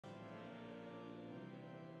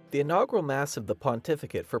The inaugural Mass of the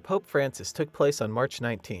Pontificate for Pope Francis took place on March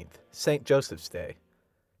 19th, St. Joseph's Day.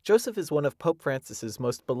 Joseph is one of Pope Francis's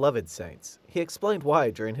most beloved saints. He explained why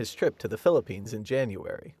during his trip to the Philippines in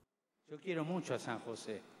January. Yo quiero mucho a San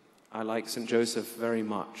José, I like St. Joseph very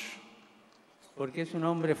much. porque es un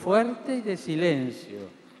hombre fuerte y de silencio.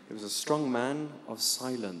 He was a strong man of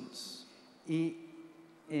silence. Y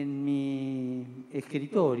en mi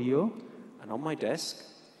escritorio And on my desk,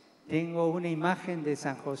 tengo una imagen de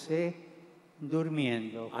San José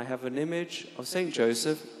durmiendo. I have an image of St.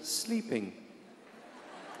 Joseph sleeping.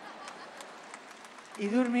 Y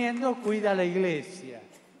durmiendo cuida la iglesia.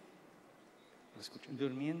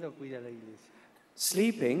 Durmiendo cuida la iglesia.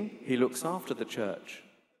 Sleeping, he looks after the church.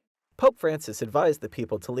 Pope Francis advised the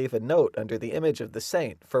people to leave a note under the image of the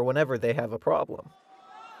saint for whenever they have a problem.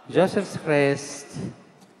 Joseph's rest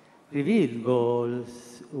revealed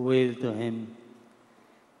God's will to him.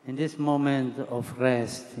 In this moment of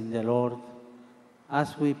rest in the Lord,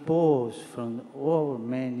 as we pause from our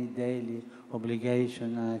many daily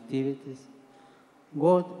obligations and activities,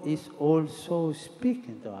 God is also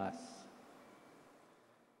speaking to us.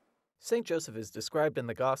 St. Joseph is described in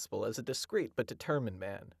the Gospel as a discreet but determined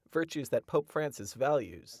man, virtues that Pope Francis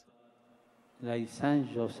values. Like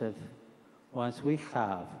Saint Joseph, once we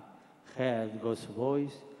have heard God's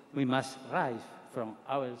voice, we must rise from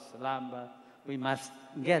our slumber. We must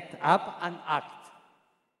get up and act.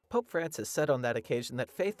 Pope Francis said on that occasion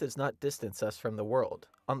that faith does not distance us from the world.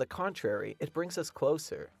 On the contrary, it brings us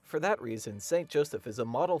closer. For that reason, St. Joseph is a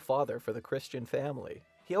model father for the Christian family.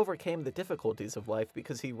 He overcame the difficulties of life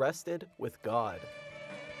because he rested with God.